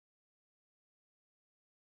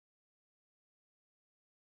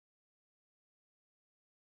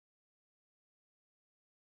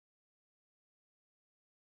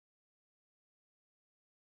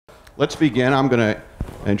let's begin. I'm going to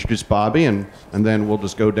introduce Bobby, and then we'll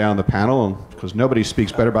just go down the panel, because nobody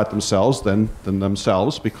speaks better about themselves than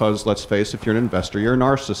themselves, because let's face it, if you're an investor, you're a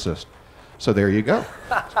narcissist. So there you go.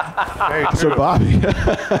 Very true. So Bobby.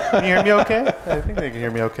 Can you hear me okay? I think they can hear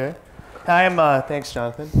me okay. Hi, thanks,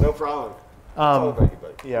 Jonathan. No problem.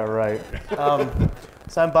 Yeah, right.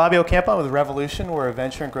 So I'm Bobby Ocampo with Revolution. We're a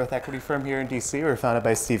venture and growth equity firm here in DC. We were founded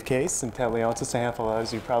by Steve Case and Ted Leontis, a handful of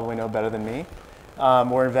others you probably know better than me.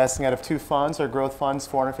 We're investing out of 2 funds. Our growth fund's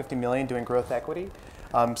 $450 million doing growth equity.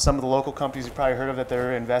 Some of the local companies you've probably heard of that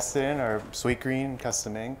they're invested in are Sweetgreen,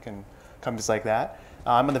 Custom Ink, and companies like that.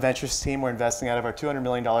 I'm on the ventures team. We're investing out of our $200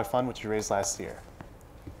 million fund, which we raised last year.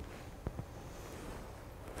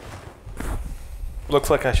 Looks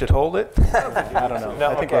like I should hold it. I don't know.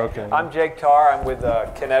 No, I think okay. we're okay. I'm Jake Tarr. I'm with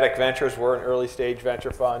Kinetic Ventures. We're an early stage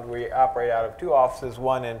venture fund. We operate out of 2 offices,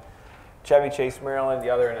 one in Chevy Chase, Maryland, the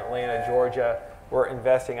other in Atlanta, Georgia. We're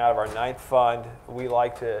investing out of our 9th fund. We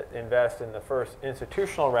like to invest in the first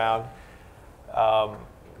institutional round.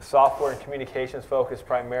 Software and communications focused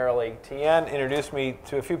primarily. Tien introduced me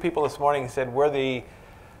to a few people this morning and said, we're the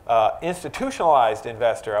institutionalized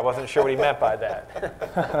investor. I wasn't sure what he meant by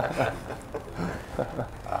that.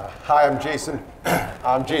 Hi, I'm Jason.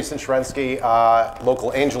 I'm Jason Shrensky,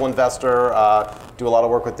 local angel investor. Do a lot of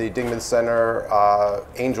work with the Dingman Center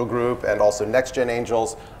Angel Group and also Next Gen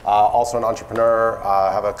Angels. Also an entrepreneur.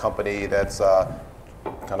 Have a company that's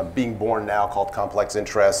kind of being born now called Complex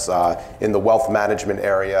Interests in the wealth management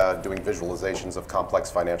area, doing visualizations of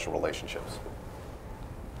complex financial relationships.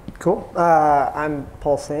 Cool. I'm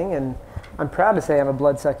Paul Singh, and I'm proud to say I'm a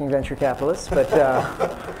blood-sucking venture capitalist, but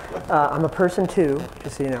I'm a person too,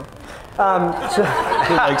 just so you know.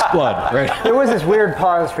 He likes blood, right? There was this weird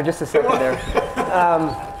pause for just a second there.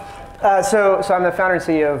 So I'm the founder and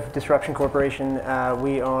CEO of Disruption Corporation.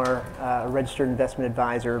 We are a registered investment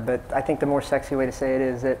advisor, but I think the more sexy way to say it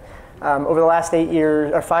is that over the last 5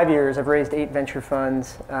 years, I've raised 8 venture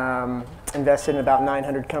funds, invested in about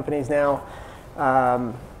 900 companies now.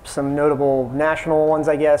 Some notable national ones,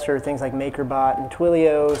 I guess, are things like MakerBot and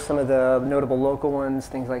Twilio. Some of the notable local ones,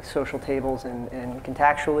 things like Social Tables and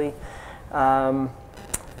Contactually. I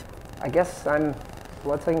guess I'm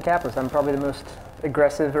blood-sucking capitalist. I'm probably the most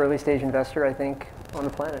aggressive early-stage investor, I think, on the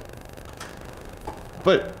planet.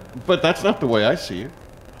 But that's not the way I see you.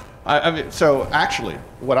 I mean, so actually,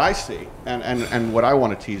 what I see, and what I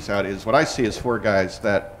want to tease out is, what I see is 4 guys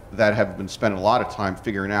that have been spending a lot of time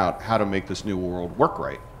figuring out how to make this new world work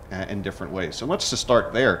right in different ways. So let's just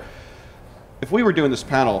start there. If we were doing this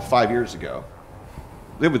panel 5 years ago,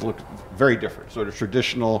 it would look very different. Sort of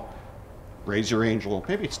traditional, raise your angel,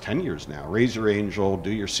 maybe it's 10 years now, raise your angel,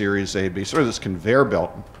 do your Series A, B, sort of this conveyor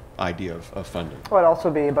belt idea of funding. Well, it'd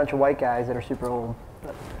also be a bunch of white guys that are super old.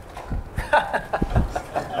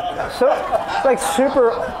 So it's like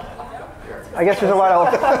super. I guess there's a lot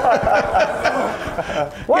of.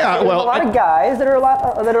 Yeah, well, a lot of guys that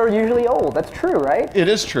are usually old. That's true, right? It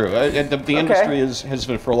is true. And the industry has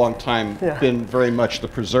been for a long time been very much the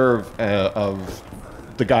preserve of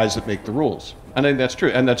the guys that make the rules. I think that's true,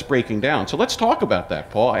 and that's breaking down. So let's talk about that,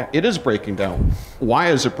 Paul. It is breaking down. Why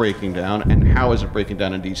is it breaking down, and how is it breaking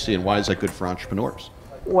down in DC, and why is that good for entrepreneurs?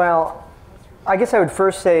 Well, I guess I would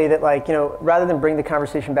first say that, rather than bring the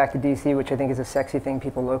conversation back to DC, which I think is a sexy thing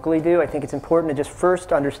people locally do, I think it's important to just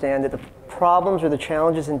first understand that the problems or the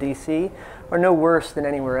challenges in DC are no worse than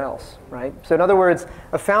anywhere else, right? So in other words,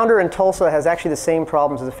 a founder in Tulsa has actually the same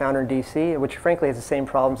problems as a founder in DC, which frankly has the same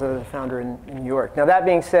problems as a founder in New York. Now that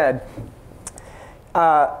being said,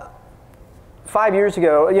 5 years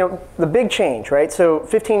ago, the big change, right? So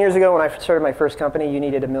 15 years ago when I started my first company, you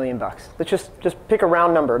needed $1 million. Let's just pick a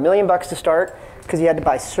round number, $1 million to start, because you had to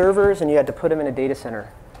buy servers and you had to put them in a data center.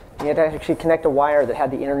 You had to actually connect a wire that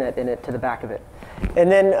had the internet in it to the back of it. And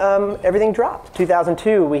then everything dropped.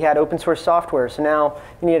 2002, we had open source software, so now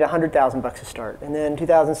you needed $100,000 to start. And then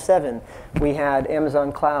 2007, we had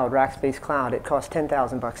Amazon Cloud, Rackspace Cloud. It cost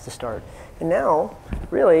 $10,000 to start. And now,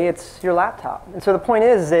 really, it's your laptop. And so the point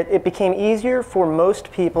is that it became easier for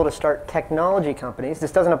most people to start technology companies.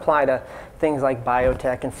 This doesn't apply to things like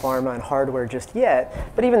biotech and pharma and hardware just yet,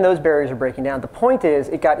 but even those barriers are breaking down. The point is,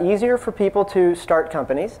 it got easier for people to start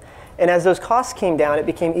companies, and as those costs came down, it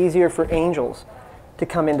became easier for angels to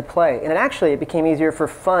come into play. And it became easier for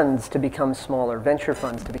funds to become smaller, venture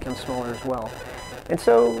funds to become smaller as well. And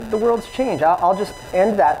so the world's changed. I'll just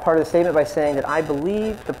end that part of the statement by saying that I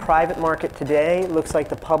believe the private market today looks like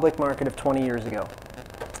the public market of 20 years ago.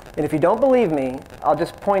 And if you don't believe me, I'll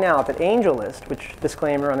just point out that AngelList, which,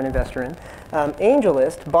 disclaimer, I'm an investor in,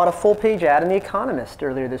 AngelList bought a full-page ad in The Economist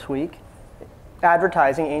earlier this week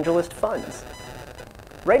advertising AngelList funds.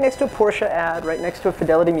 right next to a Porsche ad, right next to a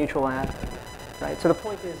Fidelity Mutual ad. Right? So the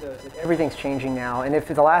point is, though, is that everything's changing now. And if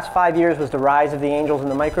the last 5 years was the rise of the angels and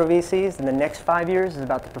the micro VCs, then the next 5 years is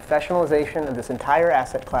about the professionalization of this entire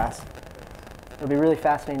asset class. It'll be really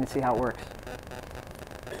fascinating to see how it works.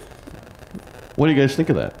 What do you guys think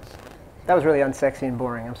of that? That was really unsexy and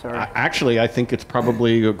boring. I'm sorry. Actually, I think it's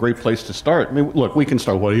probably a great place to start. I mean, look, we can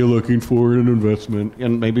start, what are you looking for in an investment?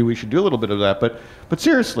 And maybe we should do a little bit of that. But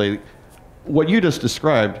seriously, what you just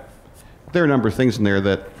described, there are a number of things in there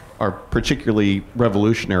that are particularly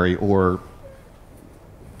revolutionary or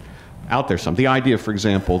out there some. The idea, for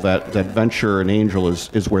example, that venture and angel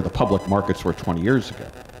is where the public markets were 20 years ago.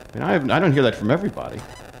 I mean, I don't hear that from everybody.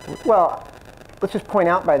 Well, let's just point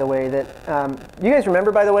out, by the way, that you guys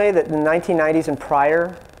remember, by the way, that in the 1990s and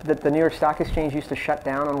prior, that the New York Stock Exchange used to shut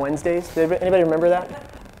down on Wednesdays? Did anybody remember that?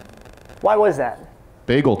 Why was that?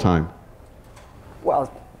 Bagel time.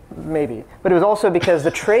 Well, maybe. But it was also because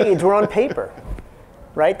the trades were on paper.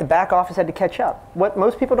 Right? The back office had to catch up. What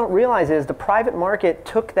most people don't realize is the private market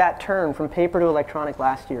took that turn from paper to electronic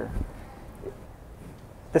last year.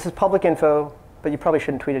 This is public info, but you probably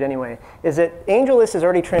shouldn't tweet it anyway. Is that AngelList has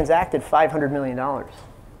already transacted $500 million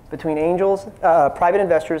between angels, private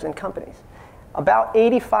investors, and companies. About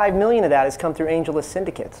 85 million of that has come through AngelList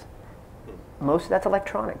syndicates. Most of that's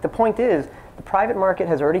electronic. The point is, the private market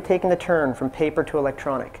has already taken the turn from paper to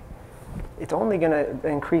electronic. It's only going to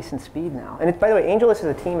increase in speed now. And by the way, AngelList is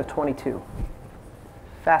a team of 22.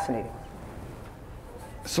 Fascinating.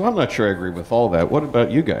 So I'm not sure I agree with all that. What about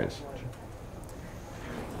you guys?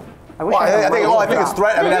 I think it's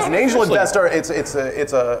threat. I mean, as an angel investor, it's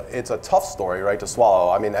a tough story, right, to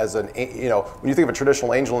swallow. I mean, when you think of a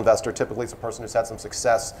traditional angel investor, typically it's a person who's had some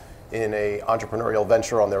success in a entrepreneurial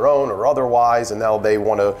venture on their own or otherwise, and now they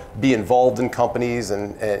want to be involved in companies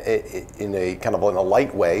and in a kind of in a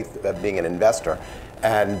light way, being an investor.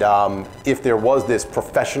 And if there was this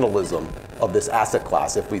professionalism of this asset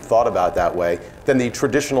class, if we thought about it that way, then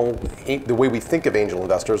the way we think of angel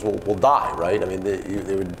investors will die, right? I mean,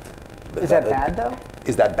 they would. Is that bad, though?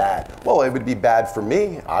 Is that bad? Well, it would be bad for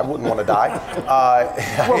me. I wouldn't want to die.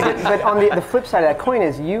 But on the flip side of that coin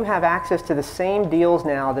is you have access to the same deals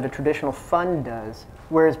now that a traditional fund does,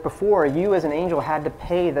 whereas before you as an angel had to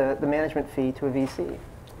pay the management fee to a VC.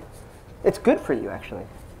 It's good for you, actually.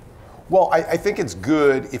 Well, I think it's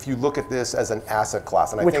good if you look at this as an asset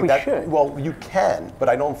class. And I think that, should. Well, you can, but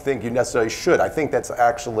I don't think you necessarily should. I think that's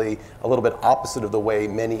actually a little bit opposite of the way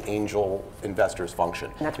many angel investors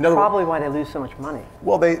function. And that's probably why they lose so much money.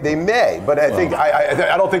 Well, they may, but I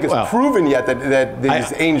don't think it's proven yet that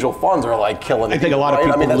these angel funds are like killing. I think a lot of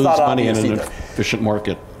people lose money in an efficient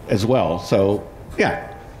market as well. So, yeah.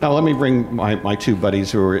 Now let me bring my two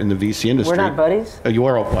buddies who are in the VC industry. We're not buddies? You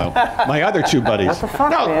are, well, my other two buddies. What the fuck,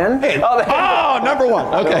 man? Hey, number one,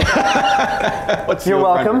 okay. You're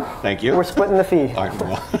welcome. Thank you. We're splitting the fee. All right,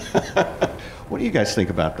 well. What do you guys think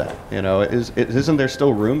about that? You know, isn't there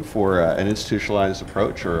still room for an institutionalized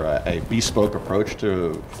approach or a bespoke approach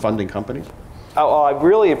to funding companies? Oh, I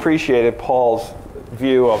really appreciated Paul's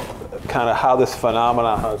view of kind of how this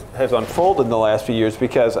phenomenon has unfolded in the last few years,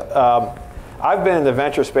 because I've been in the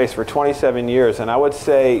venture space for 27 years, and I would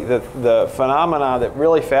say that the phenomena that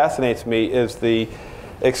really fascinates me is the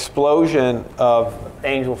explosion of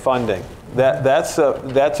angel funding. That's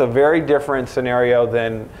a very different scenario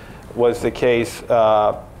than was the case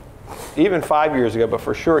even 5 years ago, but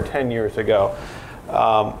for sure 10 years ago.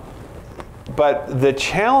 But the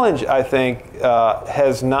challenge, I think,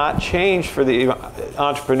 has not changed for the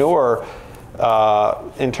entrepreneur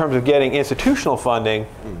in terms of getting institutional funding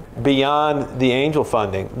beyond the angel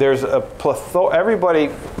funding. There's a plethora, everybody,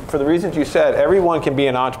 for the reasons you said, everyone can be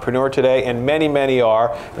an entrepreneur today, and many, many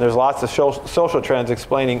are, and there's lots of social trends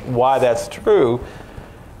explaining why that's true.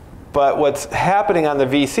 But what's happening on the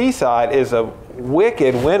VC side is a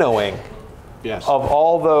wicked winnowing of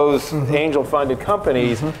all those angel-funded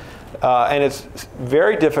companies. And it's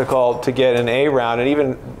very difficult to get an A round, and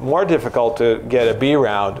even more difficult to get a B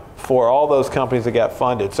round for all those companies that got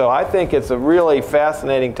funded. So I think it's a really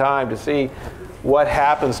fascinating time to see what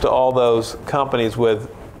happens to all those companies with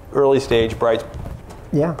early stage bright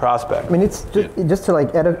prospects. I mean, it's just to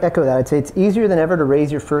like echo that, I'd say it's easier than ever to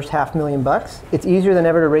raise your first $500,000. It's easier than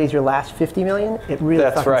ever to raise your last 50 million. It really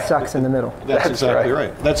sucks in the middle. That's exactly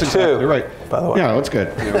right. That's exactly right. By the way. Yeah, that's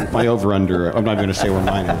good. You know, my over-under, I'm not going to say where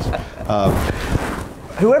mine is.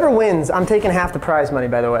 Whoever wins, I'm taking half the prize money,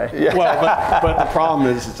 by the way. Yeah. Well, but the problem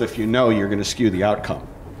is if you know, you're going to skew the outcome.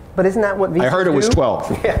 But isn't that what VCs I heard it was do?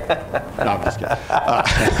 12. No, I'm just kidding.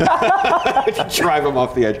 Drive them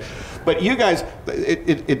off the edge. But you guys,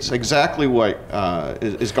 it's exactly what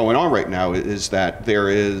is going on right now, is that there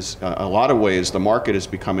is, a lot of ways, the market is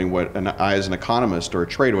becoming what I, as an economist or a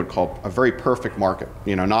trader, would call a very perfect market.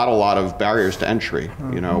 You know, not a lot of barriers to entry.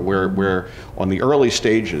 You know, we're on the early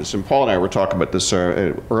stages, and Paul and I were talking about this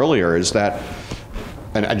earlier, is that,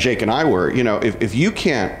 and Jake and I were, you know, if you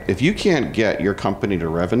can't get your company to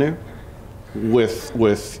revenue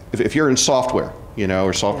if you're in software, you know,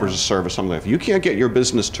 or software as a service, something like that, if you can't get your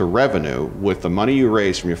business to revenue with the money you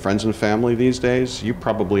raise from your friends and family these days, you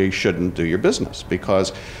probably shouldn't do your business,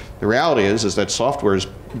 because the reality is that software is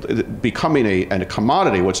becoming a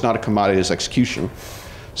commodity. What's not a commodity is execution.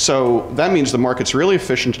 So that means the market's really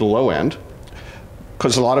efficient to the low end,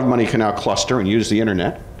 because a lot of money can now cluster and use the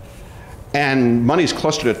internet. And money's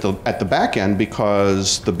clustered at the back end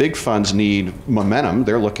because the big funds need momentum.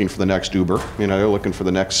 They're looking for the next Uber. You know, they're looking for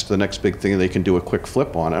the next big thing they can do a quick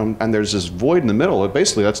flip on. And there's this void in the middle.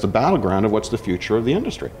 Basically, that's the battleground of what's the future of the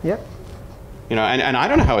industry. Yep. You know, and I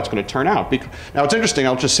don't know how it's going to turn out. Now, it's interesting.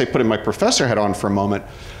 I'll just say, putting my professor hat on for a moment,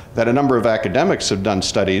 that a number of academics have done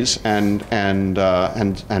studies and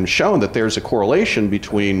shown that there's a correlation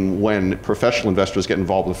between when professional investors get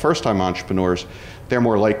involved with first-time entrepreneurs, they're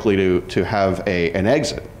more likely to have an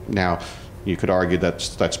exit. Now, you could argue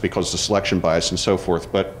that's because of selection bias and so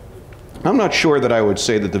forth, but I'm not sure that I would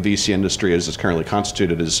say that the VC industry, as it's currently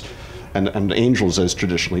constituted, and angels as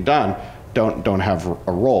traditionally done, don't have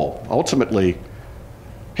a role. Ultimately,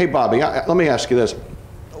 hey Bobby, let me ask you this: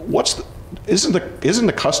 isn't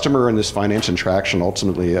the customer in this financing transaction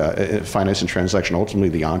ultimately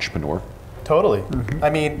the entrepreneur? Totally. I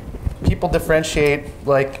mean, people differentiate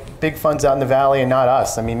like big funds out in the valley and not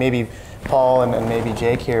us. I mean, maybe Paul and maybe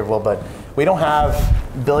Jake here will, but we don't have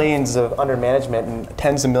billions under management and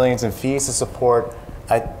tens of millions in fees to support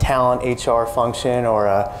a talent HR function or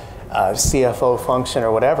a CFO function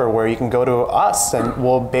or whatever, where you can go to us and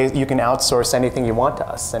you can outsource anything you want to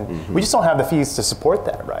us, and we just don't have the fees to support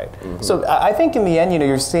that, right? So I think in the end, you know,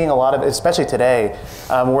 you're seeing a lot of, especially today,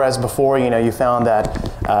 whereas before, you know, you found that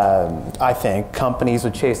I think companies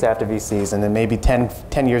would chase after VCs, and then maybe 10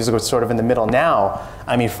 years ago, sort of in the middle. Now,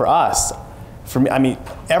 I mean, for us, I mean,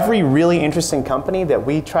 every really interesting company that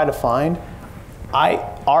we try to find,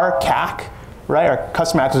 our CAC, right, our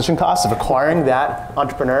customer acquisition cost of acquiring that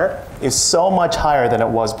entrepreneur is so much higher than it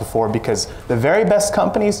was before, because the very best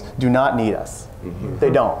companies do not need us. They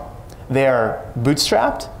don't. They're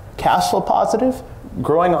bootstrapped, cash flow positive,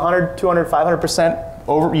 growing 100, 200,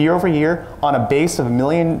 500% year over year on a base of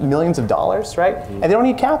millions of dollars, right? And they don't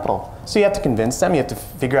need capital. So you have to convince them, you have to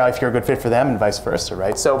figure out if you're a good fit for them, and vice versa,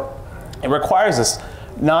 right? So it requires us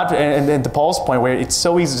not, and to Paul's point, where it's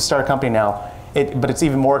so easy to start a company now, but it's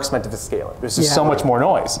even more expensive to scale it. There's just so much more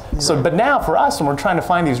noise. So, but now for us, when we're trying to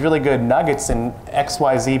find these really good nuggets in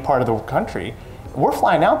XYZ part of the country, we're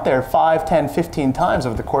flying out there 5, 10, 15 times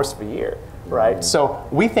over the course of a year, right? So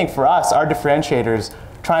we think for us, our differentiators,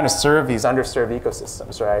 trying to serve these underserved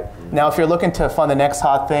ecosystems, right? Now, if you're looking to fund the next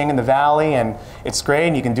hot thing in the valley, and it's great,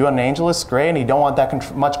 and you can do it on Angel, it's great, and you don't want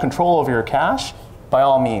that much control over your cash, by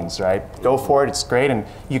all means, right? Go for it, it's great, and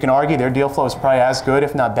you can argue their deal flow is probably as good,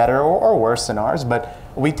 if not better, or worse than ours, but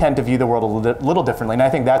we tend to view the world a little differently, and I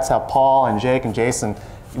think that's how Paul and Jake and Jason,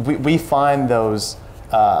 we find those,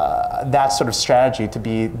 that sort of strategy to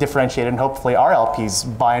be differentiated, and hopefully our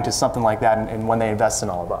LPs buy into something like that and when they invest in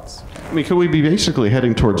all of us. I mean, could we be basically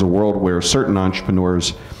heading towards a world where certain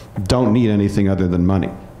entrepreneurs don't need anything other than money?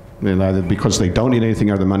 I mean, either because they don't need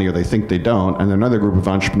anything other than money, or they think they don't, and another group of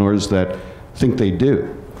entrepreneurs that think they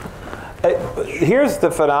do. Here's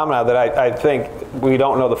the phenomena that I think we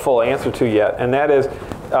don't know the full answer to yet, and that is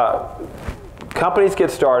companies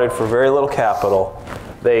get started for very little capital.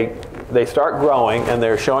 They start growing, and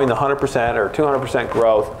they're showing the 100% or 200%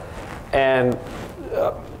 growth, and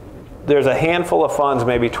there's a handful of funds,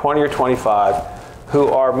 maybe 20 or 25, who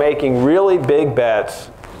are making really big bets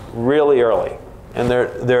really early, and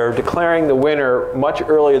they're declaring the winner much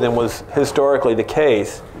earlier than was historically the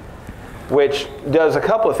case, which does a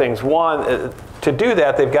couple of things. One, to do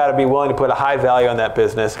that, they've got to be willing to put a high value on that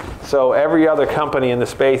business. So every other company in the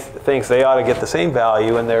space thinks they ought to get the same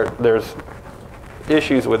value, and there's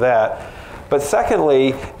issues with that. But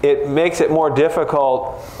secondly, it makes it more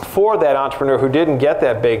difficult for that entrepreneur who didn't get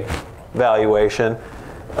that big valuation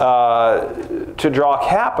to draw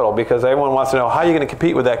capital, because everyone wants to know, how are you going to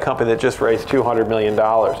compete with that company that just raised $200 million?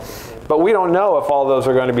 But we don't know if all those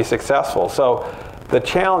are going to be successful. So the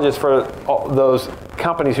challenge is for those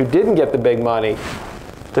companies who didn't get the big money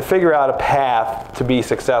to figure out a path to be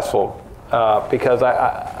successful. because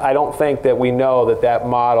I don't think that we know that that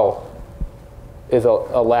model is a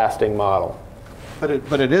lasting model. But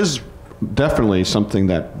it is definitely something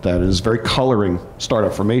that is very coloring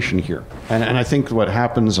startup formation here. And I think what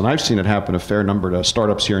happens, and I've seen it happen a fair number of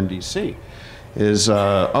startups here in DC, is,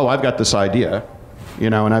 oh, I've got this idea,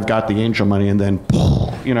 and I've got the angel money, and then,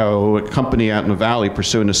 a company out in the valley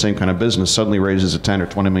pursuing the same kind of business suddenly raises a $10 or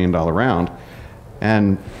 $20 million round,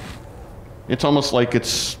 and it's almost like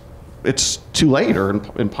it's too late or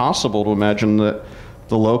impossible to imagine that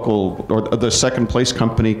the local or the second place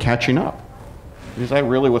company catching up. Is that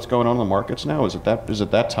really what's going on in the markets now? Is it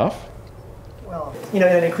that tough? Well, in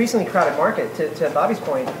an increasingly crowded market, to Bobby's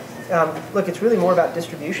point, look, it's really more about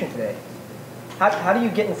distribution today. How do you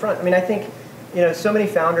get in front? I mean, I think, so many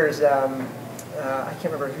founders, I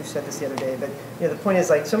can't remember who said this the other day, but the point is,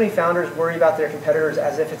 like, so many founders worry about their competitors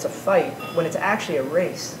as if it's a fight when it's actually a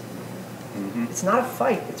race. Mm-hmm. It's not a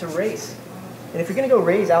fight, it's a race. And if you're going to go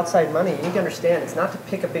raise outside money, you need to understand it's not to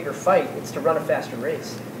pick a bigger fight, it's to run a faster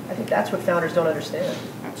race. I think that's what founders don't understand.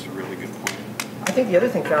 That's a really good point. I think the other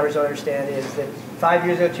thing founders don't understand is that 5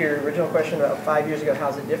 years ago, to your original question about 5 years ago,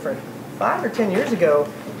 how's it different? 5 or 10 years ago,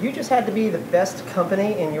 you just had to be the best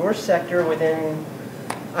company in your sector within,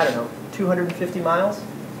 250 miles,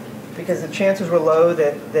 because the chances were low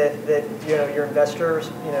that your investors,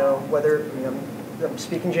 whether, I'm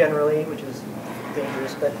speaking generally, which is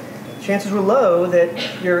dangerous, but chances were low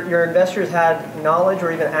that your investors had knowledge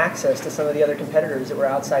or even access to some of the other competitors that were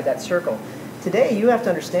outside that circle. Today, you have to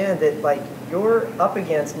understand that, like, you're up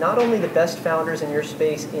against not only the best founders in your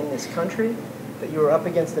space in this country, but you're up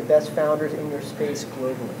against the best founders in your space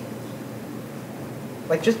globally.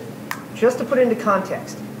 Like, just to put it into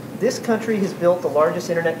context, this country has built the largest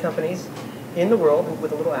internet companies in the world,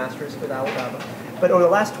 with a little asterisk with Alibaba. But over the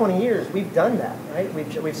last 20 years, we've done that, right?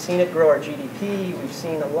 We've seen it grow our GDP. We've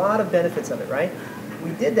seen a lot of benefits of it, right?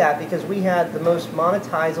 We did that because we had the most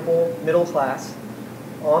monetizable middle class,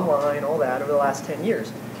 online, all that, over the last 10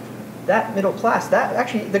 years. That middle class, that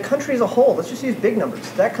actually, the country as a whole, let's just use big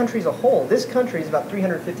numbers. That country as a whole, this country is about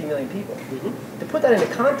 350 million people. Mm-hmm. To put that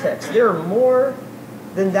into context, there are more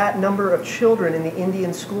than that number of children in the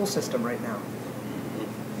Indian school system right now.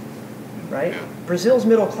 Right? Brazil's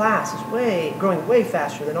middle class is growing way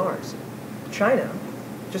faster than ours. China,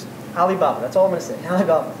 just Alibaba, that's all I'm going to say,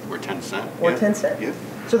 Alibaba. Or Tencent. Or Tencent. Yeah.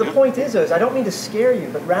 So the point is, I don't mean to scare you,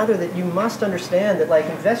 but rather that you must understand that, like,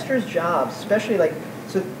 investors' jobs, especially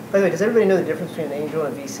so, by the way, does everybody know the difference between an angel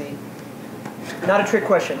and a VC? Not a trick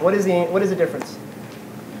question. What is the difference?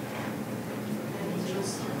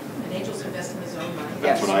 An angel's investing his own money.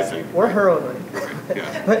 That's what I think. Or her own money.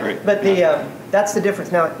 Yeah, but that's the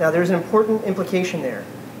difference. Now there's an important implication there.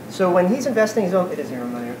 So when he's investing his own, it is your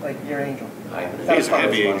own money, like your angel. He's a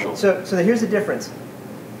heavy angel. So here's the difference.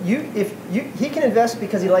 He can invest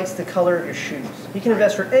because he likes the color of your shoes. He can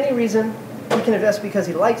invest for any reason. He can invest because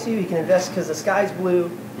he likes you. He can invest because the sky's blue.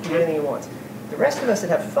 He can do anything he wants. The rest of us that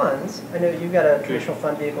have funds, I know you've got a traditional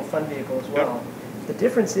fund vehicle as well. Yep. The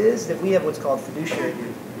difference is that we have what's called fiduciary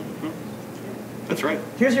duty. That's right.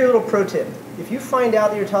 Here's your little pro tip. If you find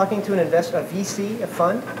out that you're talking to a VC, a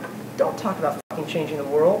fund, don't talk about fucking changing the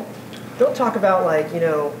world. Don't talk about,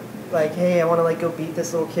 hey, I want to, go beat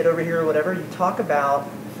this little kid over here or whatever. You talk about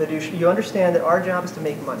fiduciary. You understand that our job is to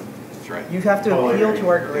make money. That's right. You have to appeal to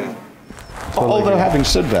our greed. Yeah. Although, having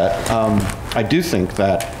said that, I do think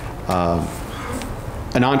that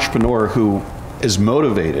an entrepreneur who is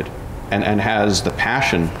motivated and has the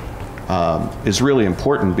passion is really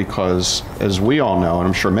important, because, as we all know, and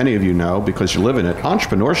I'm sure many of you know because you live in it,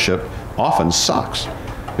 entrepreneurship often sucks.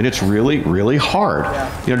 I mean, it's really, really hard.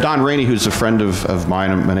 Yeah. Don Rainey, who's a friend of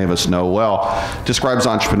mine and many of us know well, describes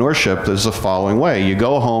entrepreneurship as the following way. You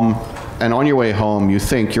go home, and on your way home, you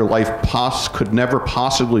think your life could never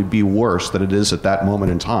possibly be worse than it is at that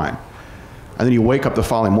moment in time. And then you wake up the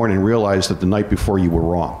following morning and realize that the night before you were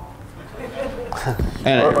wrong.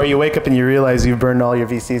 Or you wake up and you realize you've burned all your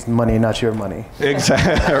VC's money, not your money.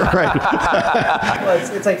 Exactly, right.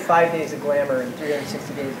 Well, it's like 5 days of glamour and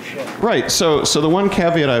 360 days of shit. Right. So the one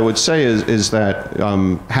caveat I would say is that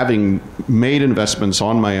having made investments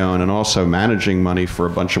on my own and also managing money for a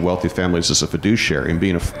bunch of wealthy families as a fiduciary and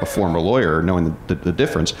being a former lawyer, knowing the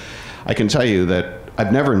difference, I can tell you that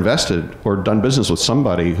I've never invested or done business with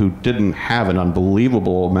somebody who didn't have an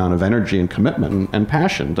unbelievable amount of energy and commitment and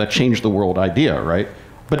passion. That changed the world idea, right?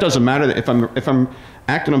 But it doesn't matter if I'm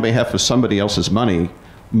acting on behalf of somebody else's money.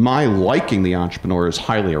 My liking the entrepreneur is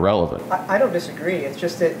highly irrelevant. I don't disagree. It's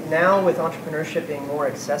just that now, with entrepreneurship being more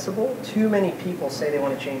accessible, too many people say they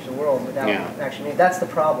want to change the world without actually. That's the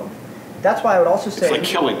problem. That's why I would also say... It's like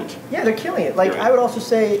killing it. Yeah, they're killing it. Like, Right. I would also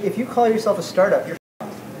say, if you call yourself a startup, you're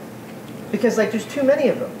f***ed. Because, like, there's too many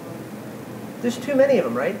of them. There's too many of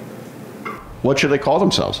them, right? What should they call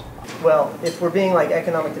themselves? Well, if we're being like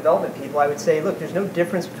economic development people, I would say, look, there's no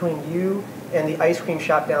difference between you and the ice cream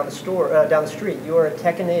shop down the street. You are a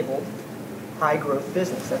tech-enabled, high-growth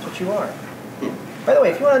business. That's what you are. By the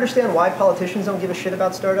way, if you want to understand why politicians don't give a shit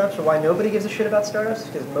about startups, or why nobody gives a shit about startups,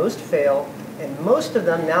 because most fail, and most of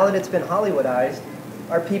them, now that it's been Hollywoodized,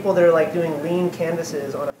 are people that are like doing lean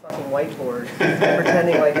canvases on a fucking whiteboard and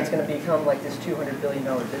pretending like it's going to become like this $200 billion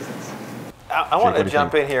business. I want to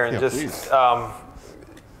jump in here and Yeah, just,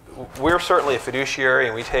 we're certainly a fiduciary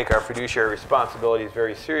and we take our fiduciary responsibilities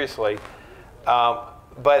very seriously,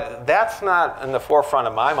 but that's not in the forefront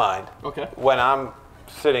of my mind when I'm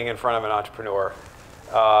sitting in front of an entrepreneur.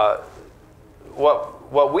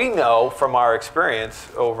 What we know from our experience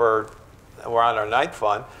we're on our ninth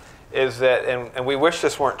fund, is that, and we wish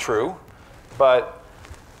this weren't true, but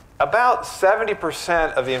about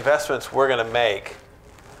 70% of the investments we're going to make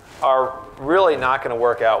are really not going to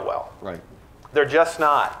work out well. Right. They're just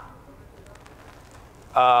not.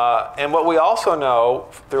 And what we also know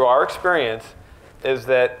through our experience is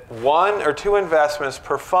that 1 or 2 investments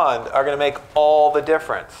per fund are going to make all the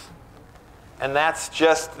difference. And that's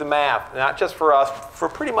just the math, not just for us, for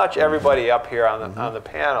pretty much everybody up here on the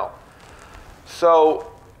panel.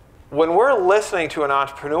 So when we're listening to an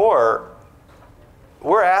entrepreneur,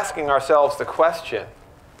 we're asking ourselves the question,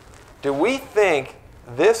 do we think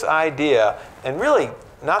this idea, and really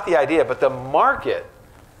not the idea, but the market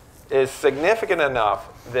is significant enough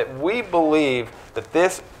that we believe that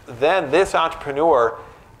this entrepreneur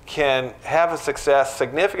can have a success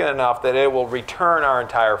significant enough that it will return our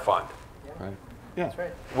entire fund? Right. Yeah. That's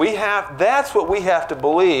right. That's what we have to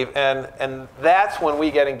believe, and that's when we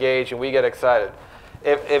get engaged and we get excited.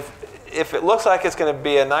 If it looks like it's going to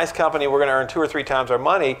be a nice company, we're going to earn 2 or 3 times our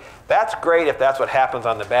money, that's great if that's what happens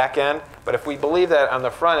on the back end. But if we believe that on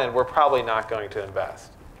the front end, we're probably not going to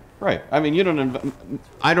invest. Right. I mean,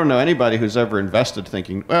 I don't know anybody who's ever invested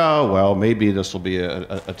thinking, oh, well, maybe this will be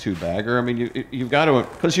a two-bagger. I mean, you've got to,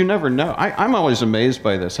 because you never know. I'm always amazed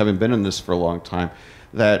by this, having been in this for a long time,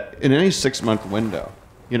 that in any 6-month window,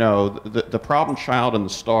 you know, the problem child and the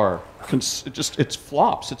star, it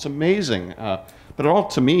flops. It's amazing. But it all,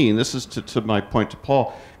 to me, and this is to my point to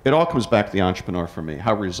Paul, it all comes back to the entrepreneur for me,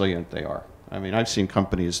 how resilient they are. I mean, I've seen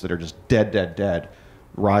companies that are just dead,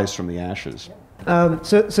 rise from the ashes.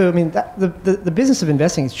 So I mean, the business of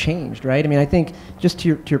investing has changed, right? I mean, I think just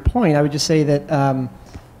to your point, I would just say that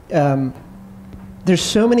there's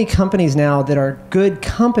so many companies now that are good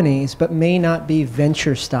companies, but may not be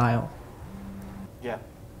venture style. Yeah.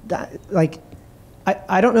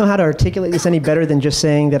 I don't know how to articulate this any better than just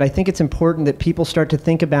saying that I think it's important that people start to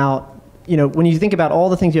think about, you know, when you think about all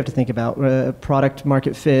the things you have to think about, product,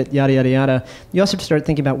 market fit, yada, yada, yada, you also have to start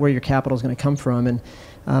thinking about where your capital is going to come from. And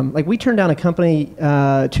like we turned down a company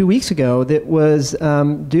 2 weeks ago that was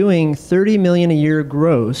doing $30 million a year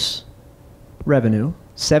gross revenue,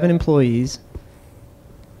 7 employees,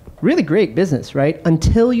 really great business, right?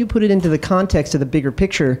 Until you put it into the context of the bigger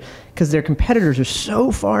picture, because their competitors are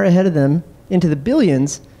so far ahead of them into the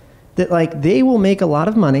billions that like they will make a lot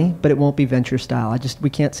of money, but it won't be venture style. We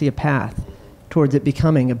can't see a path towards it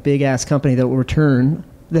becoming a big ass company that will return,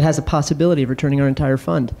 that has a possibility of returning our entire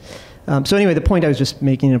fund. So anyway, the point I was just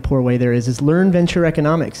making in a poor way there is learn venture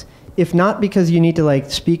economics. If not because you need to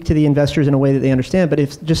like speak to the investors in a way that they understand, but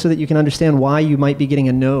if just so that you can understand why you might be getting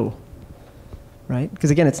a no, right?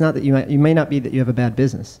 Because again, it's not that you may not be that you have a bad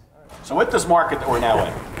business. So with this market that we're now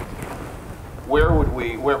in, where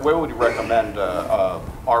would you recommend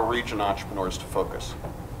our region entrepreneurs to focus?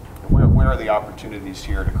 Where are the opportunities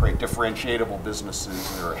here to create differentiatable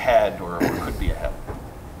businesses that are ahead or could be ahead?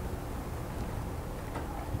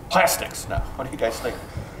 Plastics now. What do you guys think?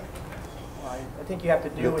 Well, I think you have to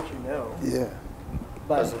do what you know. Yeah.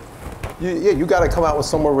 But You got to come out with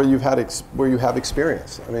somewhere where where you have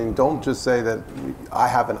experience. I mean, don't just say that I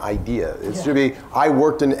have an idea. It should be I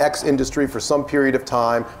worked in X industry for some period of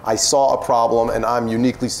time. I saw a problem, and I'm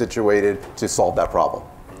uniquely situated to solve that problem.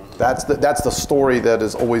 That's the story that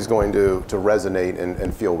is always going to resonate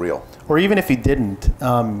and feel real. Or even if you didn't,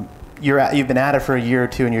 you've been at it for a year or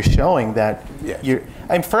two, and you're showing that you're.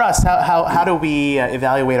 I mean, for us, how do we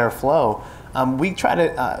evaluate our flow? We try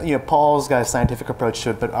to, Paul's got a scientific approach to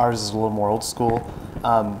it, but ours is a little more old school.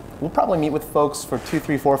 We'll probably meet with folks for 2,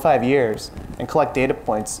 3, 4, 5 years and collect data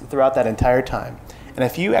points throughout that entire time. And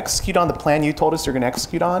if you execute on the plan you told us you're going to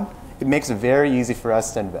execute on, it makes it very easy for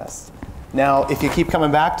us to invest. Now, if you keep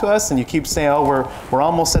coming back to us and you keep saying, oh, we're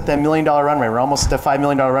almost at that $1 million run rate, we're almost at that $5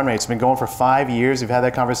 million run rate, it's been going for 5 years, we've had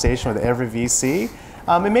that conversation with every VC,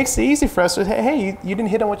 it makes it easy for us to say, hey, you didn't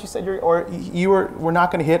hit on what you said, we're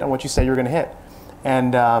not going to hit on what you said you were going to hit.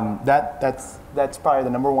 And that's probably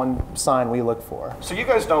the #1 sign we look for. So you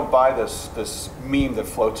guys don't buy this meme that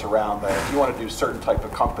floats around that if you want to do certain type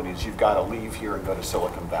of companies, you've got to leave here and go to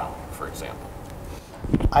Silicon Valley, for example.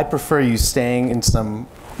 I prefer you staying in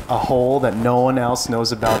a hole that no one else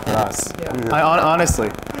knows about but us. Yeah. Honestly,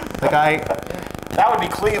 that would be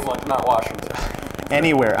Cleveland, not Washington.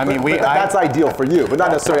 Anywhere. I mean, that's ideal for you, but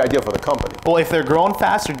not necessarily ideal for the company. Well, if they're growing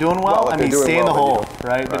fast or doing well, stay in the hole,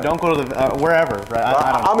 right? But don't go to the wherever, right?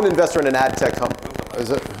 I'm an investor in an ad tech company. Is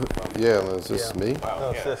it? Yeah, is this me?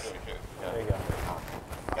 No, it's this. There you go.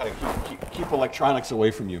 Gotta keep electronics away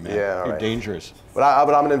from you, man. Yeah, You're dangerous. But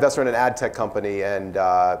I'm an investor in an ad tech company, and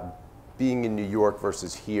being in New York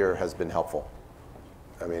versus here has been helpful.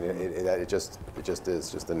 I mean, it just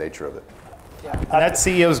is just the nature of it. Yeah. And that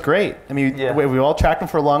CEO is great. I mean, we all tracked him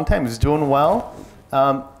for a long time. He's doing well.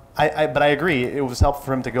 But I agree, it was helpful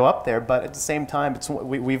for him to go up there. But at the same time,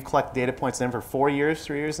 we've collected data points in for 4 years,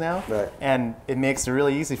 3 years now. Right. And it makes it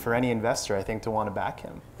really easy for any investor, I think, to want to back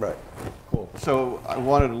him. Right. Cool. So I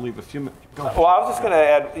wanted to leave a few minutes. Go ahead. Well, I was just going to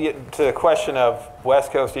add to the question of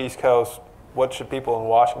West Coast, East Coast, what should people in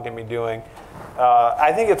Washington be doing?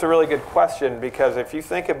 I think it's a really good question because if you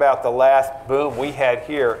think about the last boom we had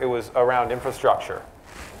here, it was around infrastructure,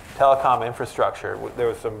 telecom infrastructure. There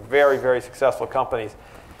were some very, very successful companies.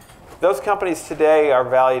 Those companies today are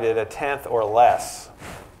valued at 1/10 or less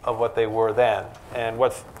of what they were then. And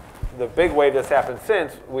what's the big wave that's happened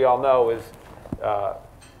since, we all know, is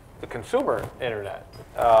the consumer internet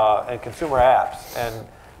and consumer apps. And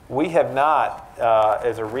we have not,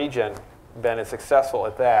 as a region, been as successful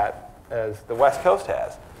at that as the West Coast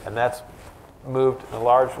has, and that's moved in a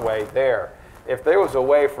large way there. If there was a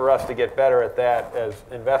way for us to get better at that as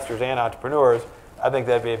investors and entrepreneurs, I think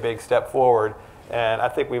that'd be a big step forward. And I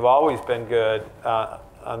think we've always been good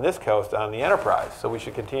on this coast on the enterprise, so we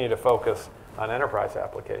should continue to focus on enterprise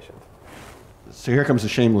applications. So here comes a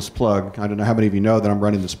shameless plug. I don't know how many of you know that I'm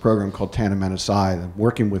running this program called TandemNSI. I'm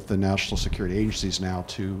working with the national security agencies now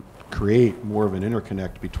to create more of an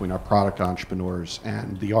interconnect between our product entrepreneurs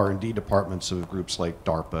and the R&D departments of groups like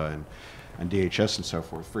DARPA and DHS and so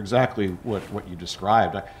forth for exactly what you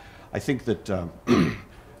described. I think that, I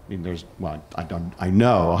mean, I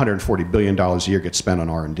know $140 billion a year gets spent on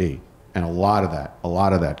R&D, and a lot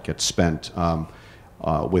of that gets spent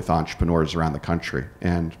with entrepreneurs around the country.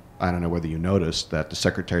 And I don't know whether you noticed that the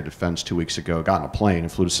Secretary of Defense 2 weeks ago got on a plane and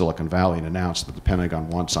flew to Silicon Valley and announced that the Pentagon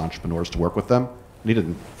wants entrepreneurs to work with them. He did it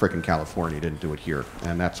in frickin' California. He didn't do it here,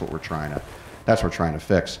 and that's what we're trying to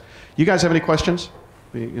fix. You guys have any questions?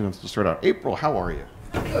 To start out, April, how are you?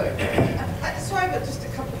 Good. So I have just a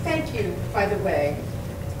couple. Thank you, by the way.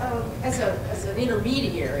 As an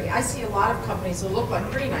intermediary, I see a lot of companies that look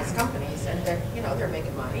like pretty nice companies, and they're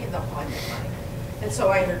making money, and they'll probably make money. And so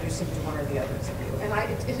I introduce them to one or the others of you, and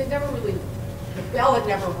it had never really, the bell had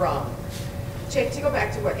never rung. Jake, to go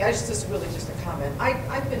back to what, just a comment.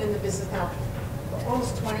 I've been in the business now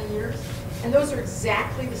almost 20 years, and those are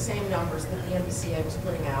exactly the same numbers that the NBCA was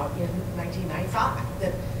putting out in 1995.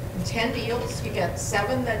 That in 10 deals, you get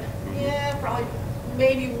 7 that, probably,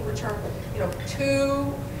 maybe will return,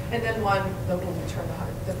 2, and then 1 that will return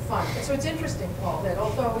the fund. And so it's interesting, Paul, that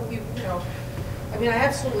although I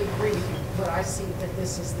absolutely agree with you. What I see that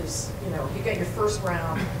this, you get your first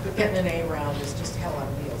round, getting an A round is just hell on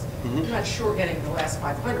wheels. I'm not sure getting the last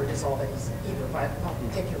 500 is all that is either, but I'll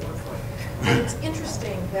take your word for it. And it's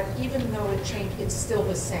interesting that even though it changed, it's still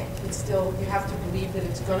the same. It's still, you have to believe that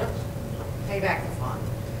it's going to pay back the fund,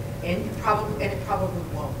 and it probably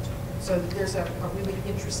won't. So there's a really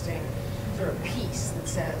interesting sort of piece that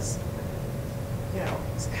says,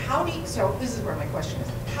 so this is where my question is,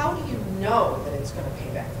 how do you know that it's going to pay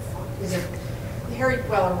back the fund? Is it, Harry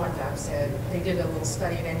Weller one time said, they did a little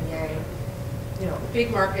study at NEA, big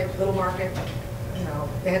market, little market,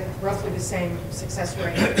 they had roughly the same success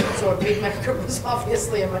rate, so a big market was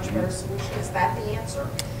obviously a much better solution. Is that the answer?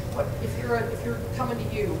 What if you're coming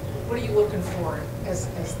to you, what are you looking for as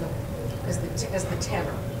the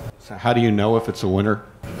tenor? So how do you know if it's a winner?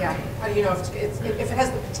 Yeah, how do you know if it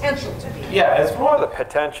has the potential to be? Yeah, it's more the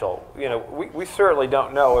potential. We certainly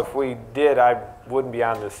don't know. If we did, I wouldn't be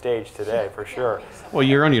on this stage today for sure. Well,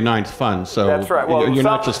 you're on your 9th fund, so that's right. Well, you're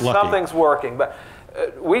not just lucky. Something's working, but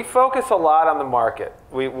we focus a lot on the market.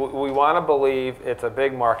 We want to believe it's a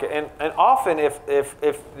big market, and often if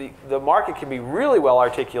the market can be really well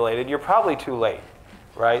articulated, you're probably too late,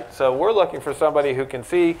 right? So we're looking for somebody who can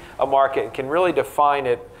see a market and can really define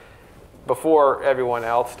it before everyone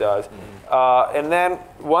else does. And then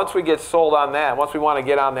once we get sold on that, once we want to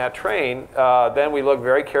get on that train, then we look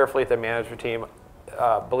very carefully at the management team,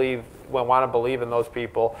 we want to believe in those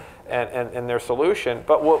people and their solution.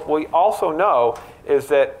 But what we also know is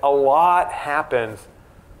that a lot happens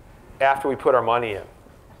after we put our money in,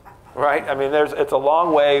 right? I mean, it's a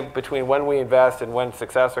long way between when we invest and when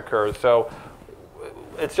success occurs. So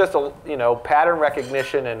it's just pattern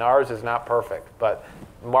recognition, and ours is not perfect, but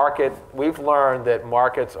we've learned that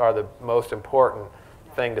markets are the most important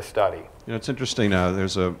thing to study. It's interesting.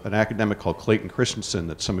 There's an academic called Clayton Christensen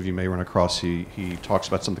that some of you may run across. He talks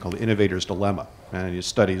about something called the innovator's dilemma, and he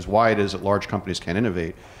studies why it is that large companies can't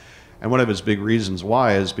innovate. And one of his big reasons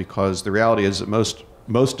why is because the reality is that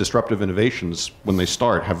most disruptive innovations, when they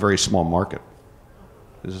start, have very small market.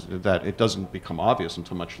 Is that it doesn't become obvious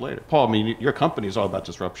until much later. Paul, I mean, your company is all about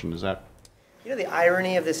disruption. Is that? You know, the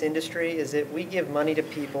irony of this industry is that we give money to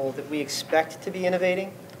people that we expect to be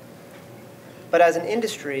innovating, but as an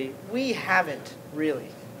industry, we haven't really.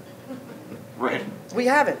 Right. We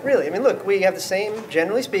haven't really. I mean, look, we have the same,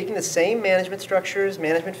 generally speaking, the same management structures,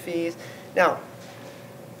 management fees. Now,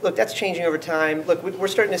 look, that's changing over time. Look, we're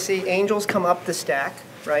starting to see angels come up the stack,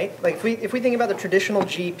 right? Like if we think about the traditional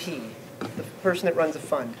GP, the person that runs a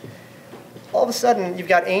fund, all of a sudden, you've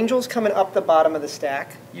got angels coming up the bottom of the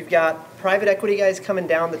stack. You've got private equity guys coming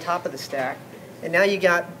down the top of the stack. And now you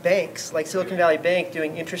got banks like Silicon Valley Bank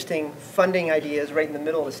doing interesting funding ideas right in the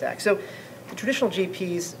middle of the stack. So the traditional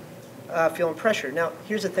GPs feeling pressure. Now,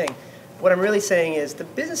 here's the thing. What I'm really saying is the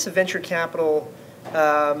business of venture capital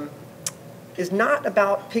is not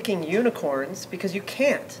about picking unicorns, because you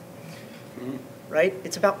can't, right?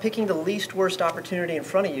 It's about picking the least worst opportunity in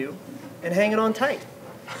front of you and hanging on tight.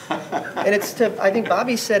 And I think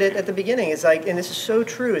Bobby said it at the beginning, is like, and this is so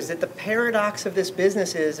true, is that the paradox of this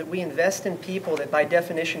business is that we invest in people that by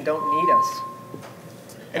definition don't need us.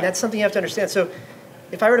 And that's something you have to understand. So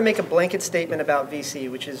if I were to make a blanket statement about VC,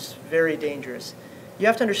 which is very dangerous, you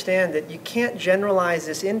have to understand that you can't generalize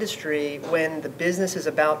this industry when the business is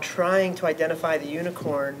about trying to identify the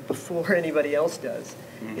unicorn before anybody else does.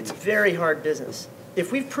 It's very hard business.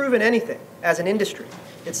 If we've proven anything as an industry,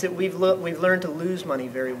 it's that we've learned to lose money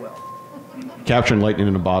very well. Capturing lightning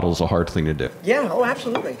in a bottle is a hard thing to do. Yeah, oh,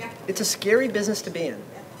 absolutely. It's a scary business to be in,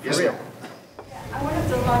 for real. I want to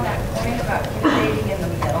build on that point about innovating in the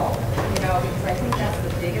middle, because I think that's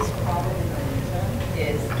the biggest problem in the region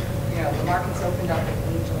is, the market's opened up an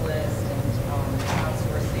angel list and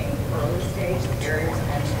outsourcing early stage, the barriers of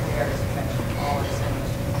entry there, as you mentioned, Paul, are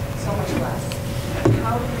so much less.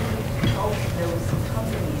 How do we help those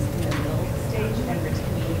companies in the middle of the stage and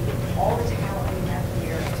retain all the talent we have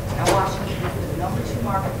here? Now, Washington is the #2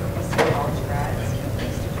 market for BC college grads,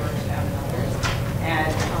 thanks to Georgetown and others. And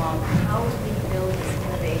how do we build this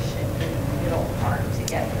innovation in the middle part to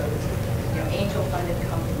get those angel-funded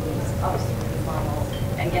companies up through the funnel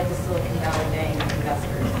and get the Silicon Valley Bank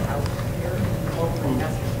investors out here, local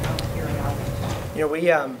investors out here and out?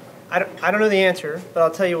 I don't know the answer, but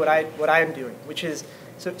I'll tell you what I'm doing, which is,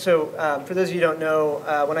 so for those of you who don't know,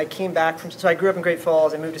 when I came back so I grew up in Great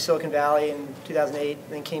Falls. I moved to Silicon Valley in 2008,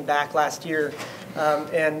 and then came back last year,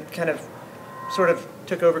 and kind of sort of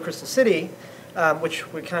took over Crystal City, which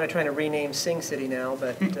we're kind of trying to rename Singh City now,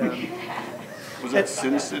 but. Was that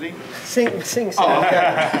Sin City? Sing City. Oh,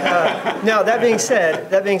 okay. Now, that being said,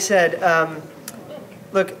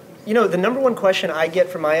 look, the #1 question I get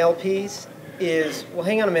from my LPs is, well,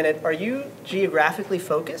 hang on a minute, are you geographically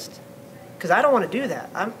focused? Because I don't want to do that.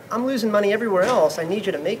 I'm losing money everywhere else. I need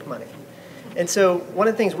you to make money. And so one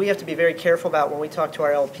of the things we have to be very careful about when we talk to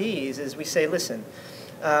our LPs is we say, listen,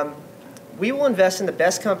 we will invest in the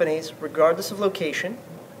best companies regardless of location,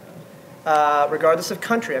 regardless of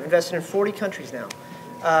country. I've invested in 40 countries now.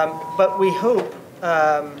 But we hope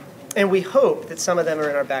that some of them are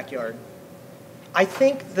in our backyard. I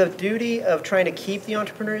think the duty of trying to keep the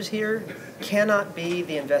entrepreneurs here cannot be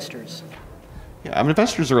the investors. Yeah, I mean,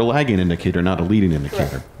 investors are a lagging indicator, not a leading indicator.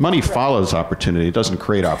 Correct. Money follows opportunity. It doesn't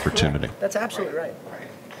create opportunity. That's absolutely right.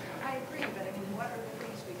 I agree, but I mean, what are the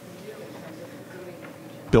things we can do in terms of improving the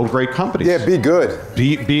region? Build great companies. Yeah, be good.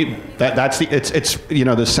 The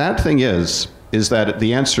sad thing is that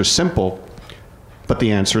the answer is simple, but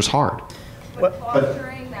the answer is hard. But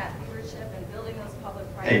fostering that leadership and building those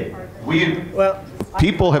public-private partnerships.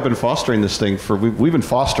 People have been fostering this thing we've been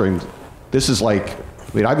fostering. This is like,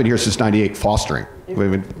 I've been here since '98 fostering.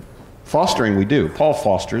 Fostering we do. Paul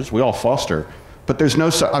fosters. We all foster. But there's no,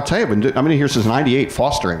 I'll tell you, I've been here since '98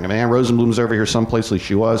 fostering. I mean, Ann Rosenblum's over here someplace, at least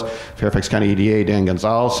she was. Fairfax County EDA, Dan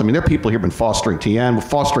Gonzalez. I mean, there are people here who've been fostering TN,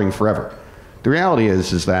 fostering forever. The reality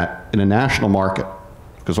is that in a national market,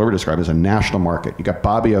 because what we're describing is a national market, you got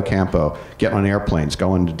Bobby Ocampo getting on airplanes,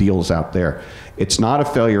 going to deals out there. It's not a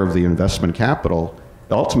failure of the investment capital.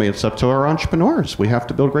 Ultimately, it's up to our entrepreneurs. We have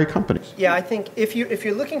to build great companies. Yeah, I think if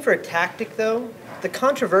you're looking for a tactic, though, the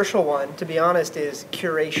controversial one, to be honest, is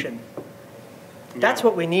curation. That's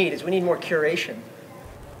what we need, is we need more curation.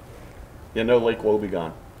 Yeah, no Lake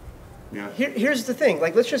Wobegon. Yeah. Here's the thing,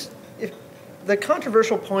 like, the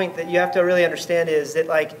controversial point that you have to really understand is that,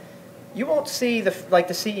 like, you won't see the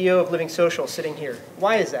CEO of Living Social sitting here.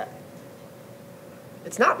 Why is that?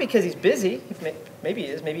 It's not because he's busy. Maybe he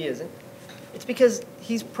is, maybe he isn't. It's because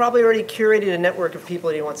he's probably already curated a network of people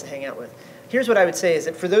that he wants to hang out with. Here's what I would say is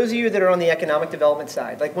that for those of you that are on the economic development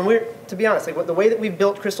side, like to be honest, like the way that we've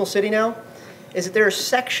built Crystal City now is that there are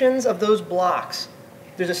sections of those blocks.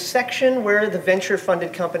 There's a section where the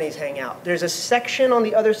venture-funded companies hang out. There's a section on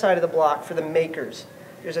the other side of the block for the makers.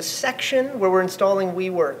 There's a section where we're installing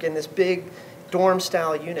WeWork in this big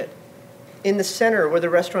dorm-style unit. In the center where the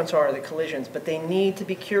restaurants are the collisions, but they need to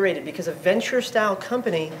be curated because a venture-style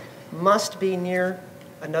company must be near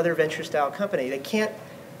another venture-style company. They can't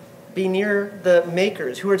be near the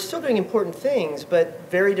makers, who are still doing important things, but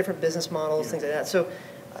very different business models, things like that. So,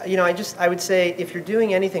 I would say if you're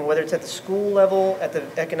doing anything, whether it's at the school level, at the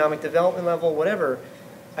economic development level, whatever,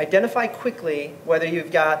 identify quickly whether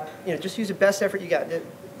you've got, just use the best effort you got,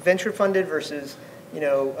 venture-funded versus,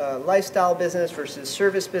 lifestyle business versus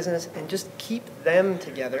service business, and just keep them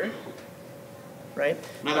together. Right?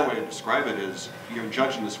 Another way to describe it is you're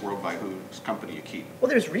judging this world by whose company you keep. Well,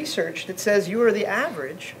 there's research that says you are the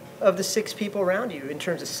average of the 6 people around you in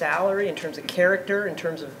terms of salary, in terms of character, in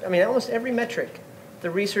terms of, almost every metric.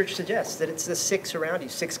 The research suggests that it's the 6 around you,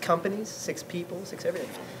 6 companies, 6 people, 6 everything.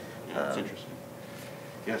 Yeah, that's interesting.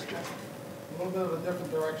 Yes, Jeff? A little bit of a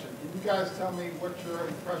different direction. Can you guys tell me what your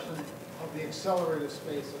impression of the accelerator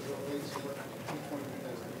space as it relates to what you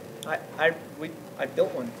think I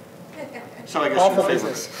built one. So I guess awful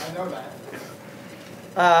business. I know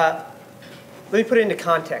that. Let me put it into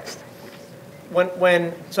context.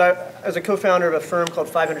 So I was a co-founder of a firm called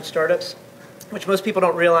 500 Startups, which most people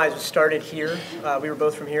don't realize was started here. We were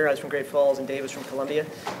both from here. I was from Great Falls, and Dave was from Columbia,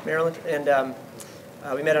 Maryland. And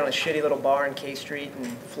we met on a shitty little bar in K Street, and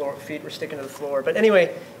feet were sticking to the floor. But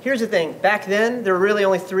anyway, here's the thing. Back then, there were really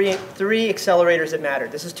only three accelerators that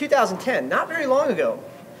mattered. This is 2010, not very long ago.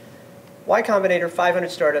 Y Combinator,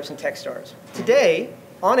 500 Startups, and Techstars. Today,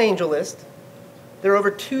 on AngelList, there are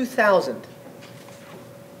over 2,000.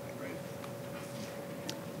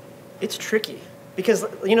 It's tricky. Because,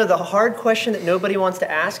 the hard question that nobody wants to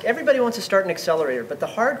ask, everybody wants to start an accelerator, but the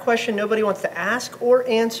hard question nobody wants to ask or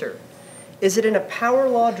answer is it in a power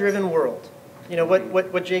law-driven world?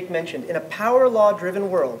 What Jake mentioned. In a power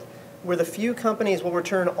law-driven world where the few companies will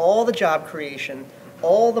return all the job creation,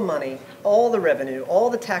 all the money, all the revenue, all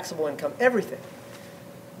the taxable income, everything,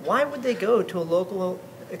 why would they go to a local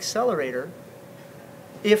accelerator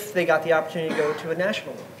if they got the opportunity to go to a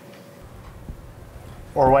national one?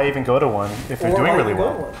 Or why even go to one if they're doing really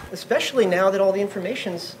well? Especially now that all the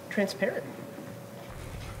information's transparent.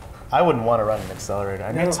 I wouldn't want to run an accelerator.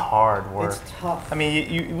 I know it's hard work. It's tough.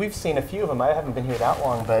 We've seen a few of them. I haven't been here that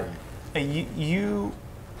long, but you're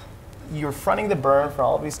fronting the burn for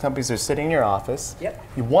all of these companies that are sitting in your office. Yep.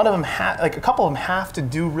 One of them, a couple of them have to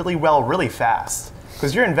do really well, really fast.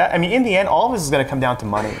 Because in the end, all of this is going to come down to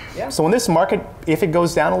money. Yeah. So when this market, if it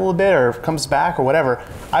goes down a little bit or comes back or whatever,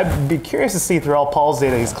 I'd be curious to see through all Paul's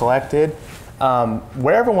data he's collected,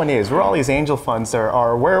 where everyone is, where all these angel funds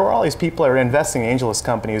are, where all these people are investing in AngelList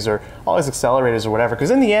companies or all these accelerators or whatever. Because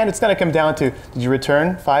in the end, it's going to come down to, did you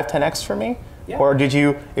return 5, 10x for me? Yeah. Or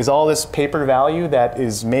is all this paper value that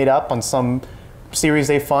is made up on some Series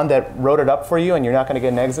A fund that wrote it up for you, and you're not going to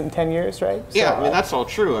get an exit in 10 years, right? Yeah, that's all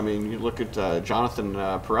true. You look at Jonathan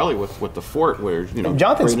Pirelli with the Fort, where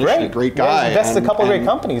Jonathan's great guy. Yeah, he's invested a couple of great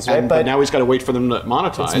companies, right? But now he's got to wait for them to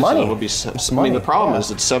monetize. It's money. It'll be, the problem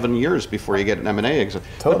is it's 7 years before you get an M&A exit.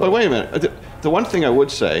 Totally. But wait a minute. The one thing I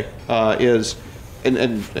would say is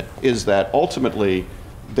that ultimately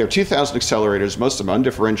there are 2,000 accelerators, most of them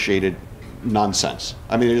undifferentiated nonsense.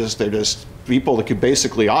 They're just people that could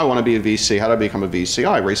basically, I want to be a VC. How do I become a VC?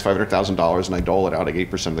 I raise $500,000 and I dole it out at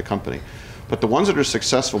 8% of the company. But the ones that are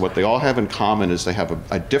successful, what they all have in common is they have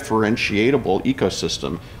a differentiatable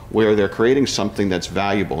ecosystem where they're creating something that's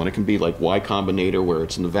valuable. And it can be like Y Combinator, where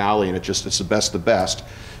it's in the valley and it's the best of the best.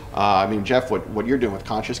 Jeff, what you're doing with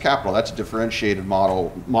Conscious Capital, that's a differentiated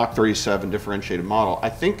model, Mach 37 differentiated model. I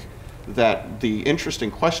think that the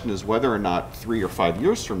interesting question is whether or not 3 or 5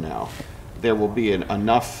 years from now, there will be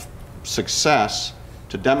enough success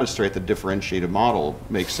to demonstrate the differentiated model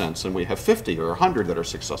makes sense, and we have 50 or 100 that are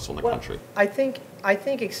successful in the country. I think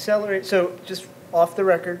accelerate. So just off the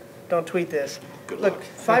record, don't tweet this. Look,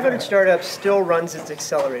 500 Startups still runs its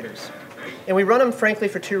accelerators, and we run them frankly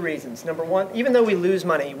for 2 reasons. Number one, even though we lose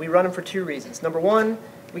money, we run them for 2 reasons. Number one,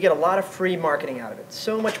 we get a lot of free marketing out of it.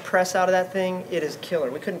 So much press out of that thing, it is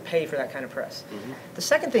killer. We couldn't pay for that kind of press. The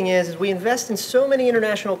second thing is we invest in so many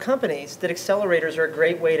international companies that accelerators are a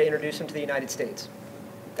great way to introduce them to the United States.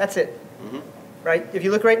 That's it, right? If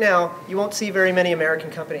you look right now, you won't see very many American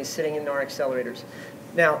companies sitting in our accelerators.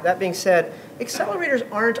 Now, that being said, accelerators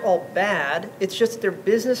aren't all bad. It's just their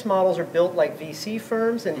business models are built like VC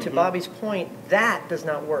firms, and to Bobby's point, that does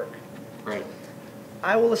not work. Right.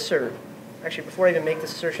 I will assert, actually, before I even make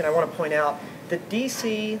this assertion, I want to point out the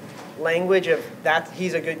DC language of that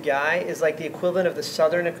he's a good guy is like the equivalent of the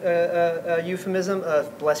Southern euphemism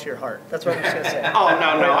of bless your heart. That's what I'm just going to say. Oh,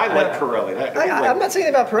 no, I like Pirelli. I'm not saying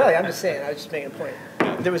about Pirelli. I'm just saying. I was just making a point.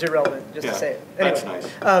 That was irrelevant, just to say it. Anyway, that's nice.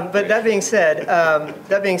 But that being said,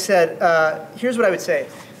 here's what I would say.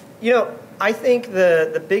 You know, I think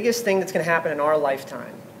the biggest thing that's going to happen in our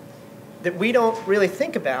lifetime that we don't really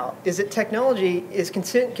think about is that technology is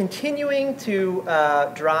continuing to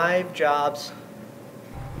drive jobs.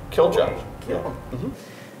 Kill jobs.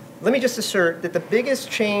 Let me just assert that the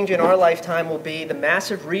biggest change in our lifetime will be the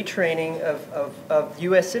massive retraining of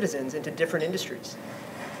U.S. citizens into different industries,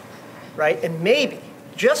 right? And maybe,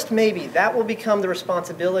 just maybe, that will become the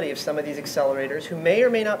responsibility of some of these accelerators who may or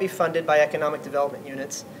may not be funded by economic development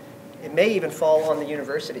units. It may even fall on the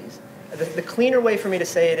universities. The cleaner way for me to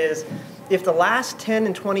say it is, if the last 10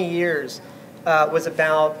 and 20 years was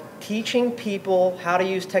about teaching people how to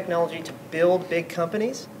use technology to build big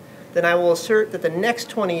companies, then I will assert that the next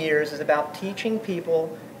 20 years is about teaching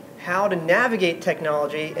people how to navigate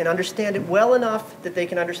technology and understand it well enough that they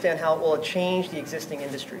can understand how it will change the existing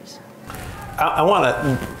industries. I want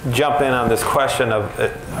to jump in on this question of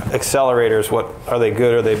accelerators. What are they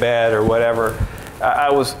good? Are they bad? Or whatever.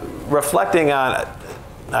 I was reflecting on.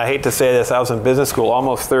 I hate to say this. I was in business school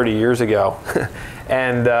almost 30 years ago,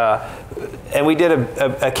 and we did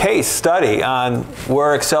a case study on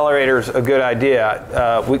were accelerators a good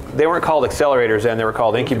idea. They weren't called accelerators then; they were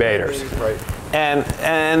called incubators. Right.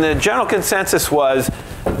 And the general consensus was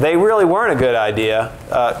they really weren't a good idea.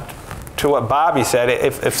 To what Bobby said,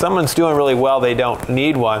 if someone's doing really well, they don't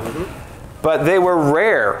need one. But they were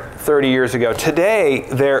rare 30 years ago. Today,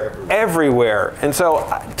 they're everywhere. And so,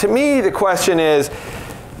 to me, the question is,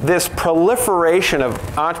 this proliferation of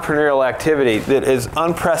entrepreneurial activity that is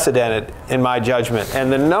unprecedented in my judgment,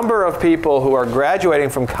 and the number of people who are graduating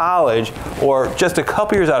from college or just a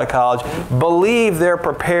couple years out of college believe they're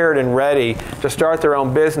prepared and ready to start their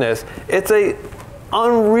own business. It's a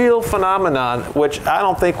unreal phenomenon, which I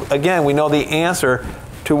don't think, again, we know the answer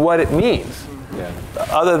to what it means.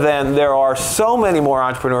 Other than there are so many more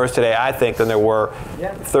entrepreneurs today, I think, than there were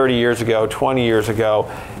 30 years ago, 20 years ago.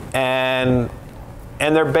 And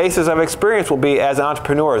their basis of experience will be as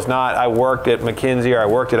entrepreneurs, not I worked at McKinsey or I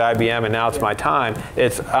worked at IBM and now it's my time.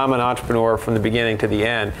 It's I'm an entrepreneur from the beginning to the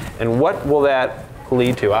end. And what will that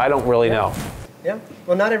lead to? I don't really know. Yeah.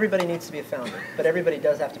 Well, not everybody needs to be a founder, but everybody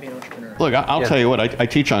does have to be an entrepreneur. Look, I'll tell you what, I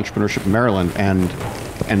teach entrepreneurship in Maryland,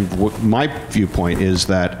 and what my viewpoint is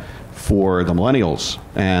that for the millennials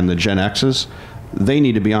and the Gen X's, they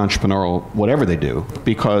need to be entrepreneurial, whatever they do,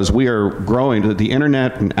 because we are growing. The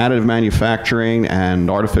internet and additive manufacturing and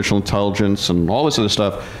artificial intelligence and all this other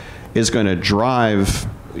stuff is going to drive,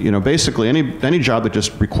 basically any job that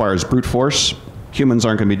just requires brute force, humans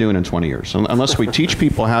aren't going to be doing in 20 years. Unless we teach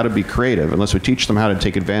people how to be creative, unless we teach them how to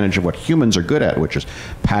take advantage of what humans are good at, which is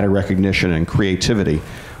pattern recognition and creativity,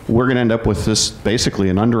 we're going to end up with this basically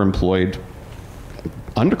an underemployed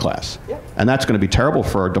underclass. Yep. And that's going to be terrible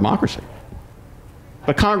for our democracy.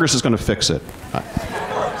 But Congress is going to fix it.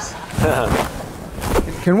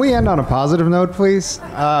 Can we end on a positive note, please?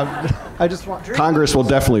 I just want. Congress will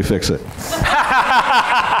definitely fix it.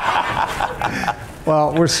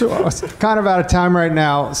 Well, we're kind of out of time right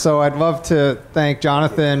now, so I'd love to thank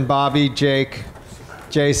Jonathan, Bobby, Jake,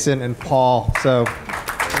 Jason, and Paul. So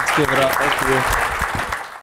let's give it up. Thank you.